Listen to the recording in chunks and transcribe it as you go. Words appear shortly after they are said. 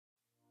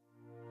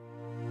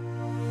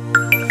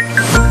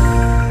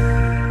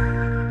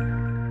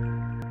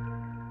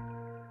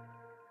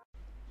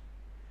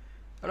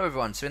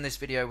everyone, so in this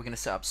video we're going to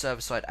set up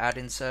server-side ad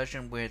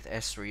insertion with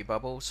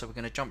S3Bubble. So we're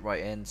going to jump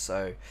right in.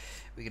 So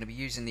we're going to be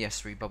using the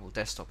S3Bubble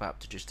desktop app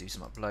to just do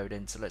some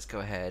uploading. So let's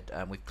go ahead,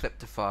 and we've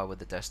clipped a file with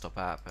the desktop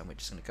app, and we're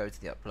just going to go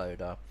to the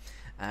uploader,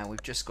 and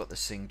we've just got the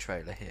Sing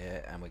trailer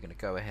here, and we're going to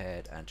go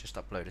ahead and just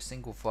upload a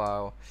single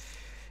file.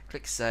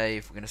 Click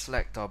save. We're going to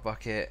select our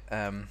bucket.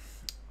 We're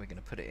going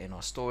to put it in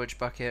our storage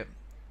bucket.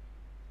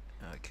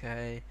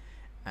 Okay,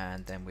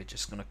 and then we're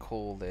just going to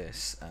call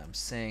this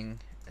Sing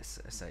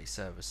SSAI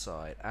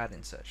server-side ad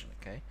insertion.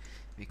 Okay,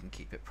 you can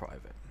keep it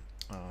private.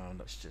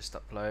 Let's just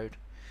upload.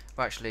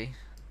 Well, actually,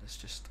 let's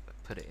just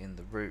put it in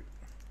the root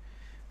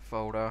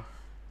folder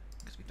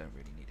because we don't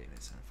really need it in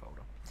its own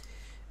folder.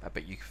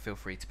 But you can feel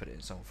free to put it in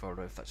its own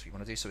folder if that's what you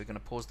want to do. So we're going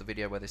to pause the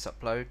video where this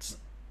uploads.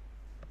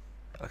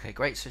 Okay,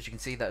 great. So as you can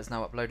see, that is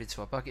now uploaded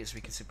to our bucket. So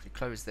we can simply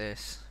close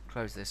this,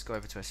 go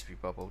over to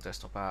S3Bubble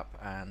desktop app,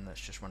 and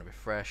let's just run a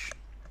refresh.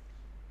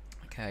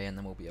 Okay, and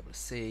then we'll be able to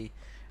see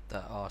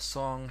that our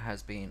song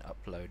has been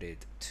uploaded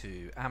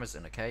to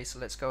Amazon. Okay, so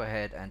let's go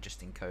ahead and just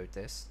encode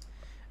this.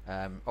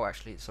 Oh,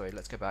 actually, sorry,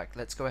 let's go back.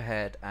 Let's go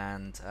ahead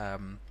and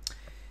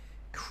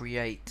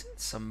create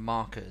some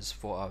markers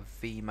for our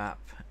VMAP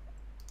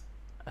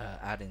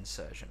ad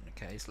insertion.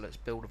 Okay, so let's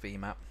build a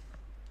VMAP.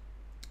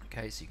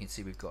 Okay, so you can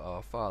see we've got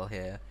our file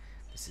here.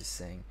 This is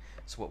Sing.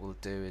 So what we'll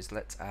do is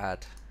let's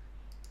add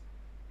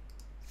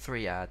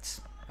 3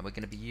 ads, and we're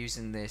going to be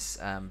using this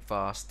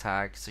VAST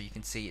tag. So you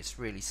can see it's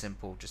really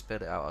simple. Just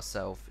build it out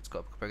ourselves. It's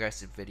got a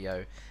progressive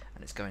video,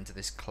 and it's going to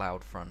this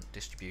CloudFront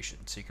distribution.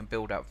 So you can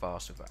build out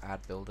VAST with our ad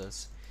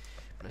builders.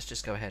 But let's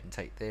just go ahead and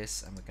take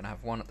this, and we're going to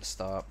have one at the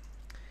start.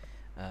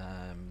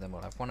 Then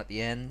we'll have one at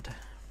the end.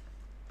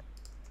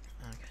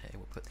 Okay,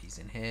 we'll put these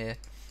in here.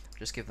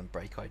 Just give them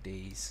break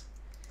IDs.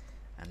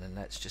 And then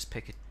let's just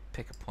pick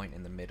a point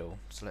in the middle.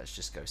 So let's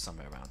just go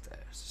somewhere around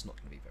there. So it's not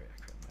going to be very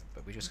accurate,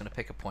 but we're just going to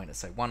pick a point and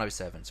say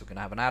 107. So we're going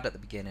to have an ad at the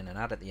beginning, an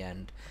ad at the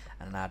end,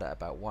 and an ad at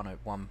about 1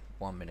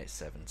 minute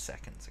 7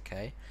 seconds.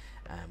 Okay,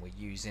 and we're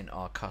using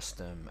our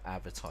custom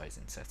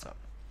advertising setup.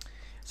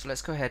 So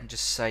let's go ahead and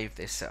just save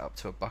this setup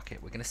to a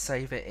bucket. We're going to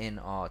save it in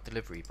our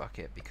delivery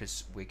bucket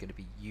because we're going to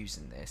be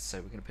using this. So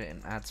we're going to put it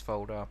in ads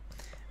folder,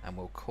 and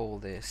we'll call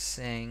this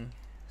Sing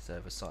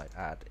server-side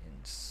ad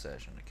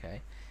insertion.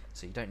 Okay.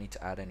 So you don't need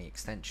to add any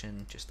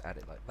extension, just add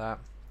it like that.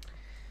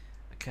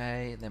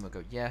 Okay, then we'll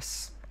go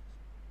yes,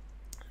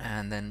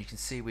 and then you can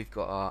see we've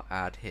got our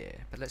ad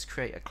here. But let's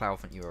create a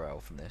CloudFront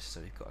URL from this.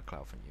 So we've got a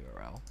CloudFront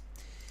URL.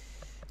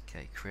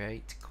 Okay,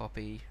 create,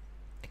 copy.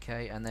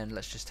 Okay, and then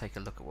let's just take a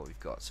look at what we've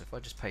got. So if I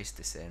just paste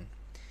this in,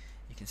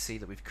 you can see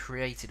that we've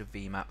created a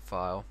VMAP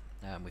file.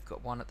 We've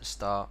got one at the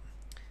start.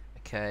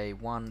 Okay,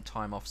 one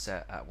time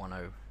offset at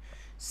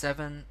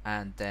 107,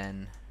 and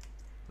then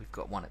we've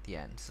got one at the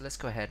end. So let's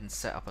go ahead and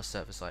set up a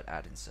server-side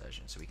ad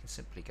insertion. So we can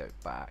simply go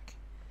back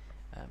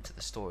to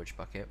the storage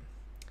bucket,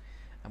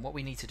 and what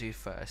we need to do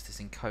first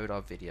is encode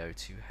our video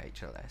to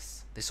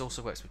HLS. This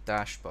also works with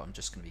Dash, but I'm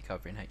just going to be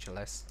covering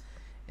HLS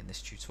in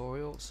this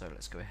tutorial. So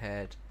let's go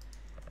ahead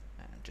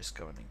and just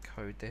go and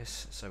encode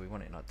this. So we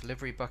want it in our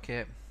delivery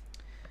bucket.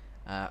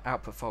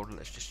 Output folder,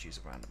 let's just use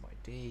a random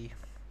ID.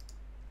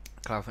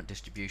 CloudFront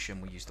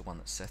distribution, we'll use the one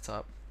that's set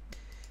up.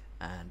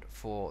 And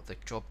for the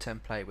job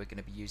template, we're going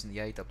to be using the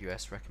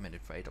AWS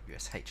recommended for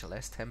AWS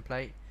HLS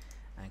template,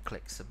 and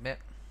click submit.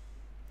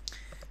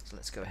 So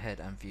let's go ahead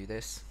and view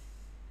this.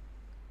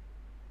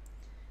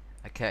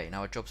 Okay,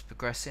 now our job's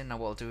progressing. Now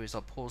what I'll do is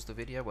I'll pause the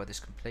video while this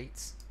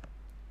completes.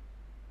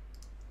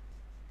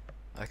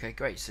 Okay,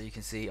 great. So you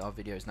can see our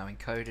video is now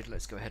encoded.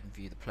 Let's go ahead and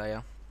view the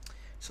player.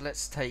 So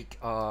let's take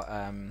our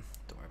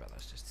don't worry about that.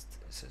 It's just,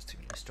 it says too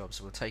many jobs.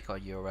 So we'll take our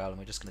URL, and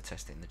we're just going to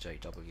test it in the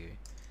JW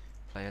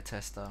player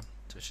tester.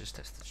 So let's just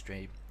test the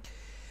stream.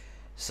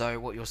 So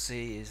what you'll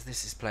see is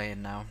this is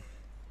playing now,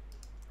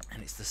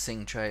 and it's the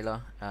Sing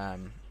trailer.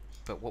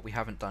 But what we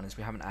haven't done is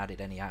we haven't added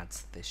any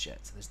ads to this yet,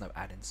 so there's no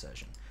ad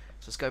insertion.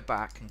 So let's go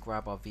back and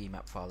grab our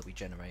VMAP file that we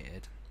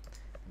generated.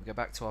 We go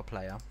back to our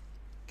player,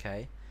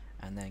 okay,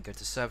 and then go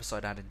to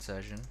server-side ad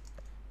insertion.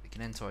 We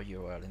can enter our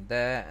URL in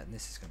there, and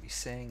this is going to be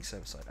Sing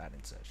server-side ad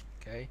insertion,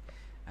 okay.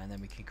 And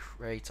then we can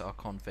create our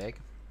config,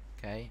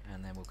 okay,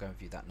 and then we'll go and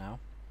view that now.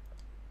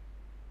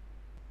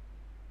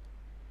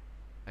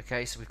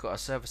 Okay, so we've got our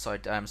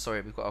server-side,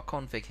 we've got our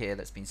config here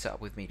that's been set up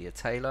with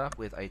Mediatailor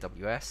with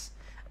AWS,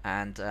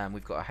 and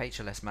we've got our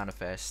HLS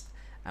manifest,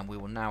 and we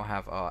will now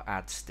have our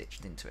ad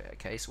stitched into it.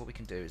 Okay, so what we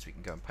can do is we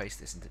can go and paste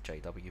this into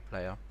JW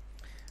player.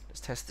 Let's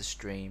test the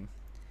stream.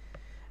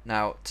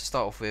 Now, to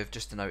start off with,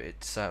 just to note,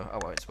 it's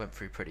it went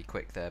through pretty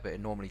quick there, but it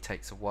normally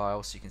takes a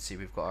while. So you can see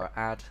we've got our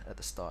ad at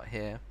the start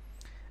here,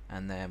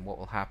 and then what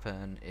will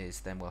happen is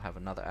then we'll have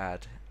another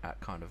ad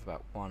at kind of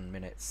about 1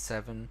 minute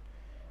 7.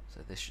 So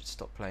this should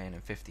stop playing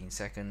in 15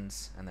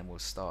 seconds, and then we'll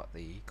start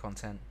the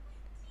content.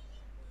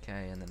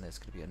 Okay, and then there's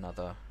going to be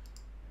another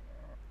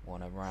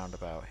one around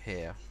about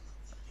here.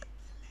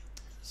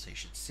 So you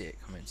should see it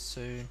coming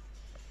soon.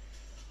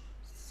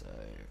 So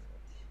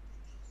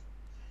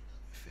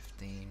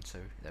 15, so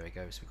there we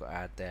go. So we've got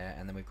ad there,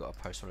 and then we've got a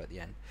post roll at the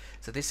end.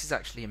 So this is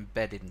actually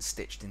embedded and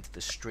stitched into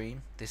the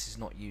stream. This is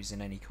not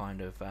using any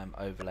kind of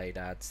overlaid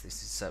ads.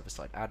 This is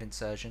server-side ad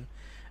insertion.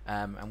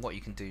 And what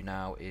you can do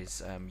now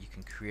is you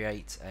can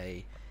create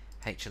a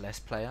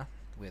HLS player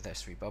with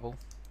S3Bubble,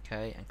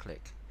 okay, and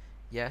click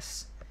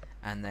yes.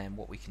 And then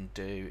what we can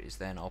do is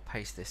then I'll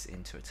paste this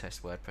into a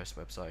test WordPress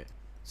website.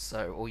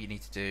 So all you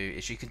need to do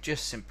is you can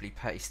just simply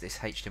paste this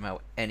HTML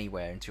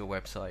anywhere into your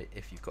website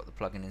if you've got the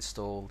plugin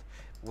installed.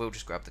 We'll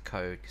just grab the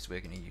code because we're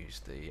going to use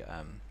the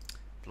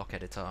block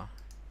editor.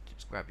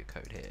 Just grab your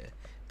code here,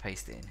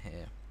 paste it in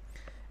here,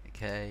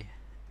 okay,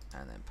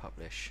 and then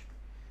publish.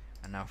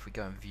 And now if we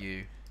go and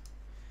view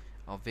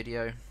our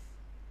video,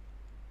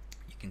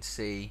 you can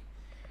see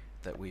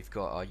that we've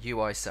got our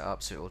UI set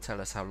up, so it will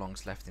tell us how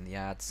long's left in the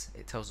ads.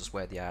 It tells us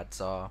where the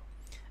ads are.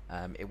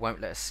 It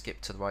won't let us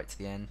skip to the right to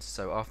the end,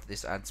 so after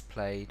this ad's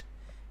played,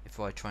 if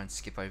I try and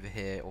skip over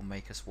here, it will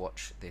make us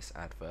watch this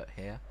advert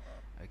here.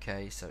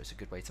 Okay, so it's a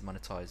good way to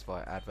monetize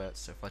via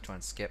adverts. So if I try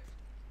and skip,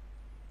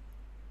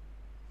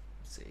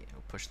 see,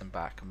 it'll push them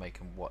back and make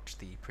them watch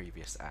the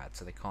previous ad,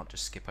 so they can't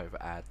just skip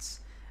over ads.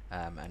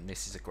 And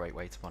this is a great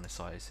way to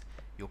monetize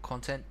your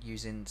content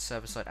using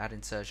server-side ad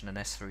insertion and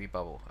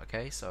S3Bubble.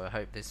 Okay, so I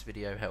hope this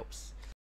video helps.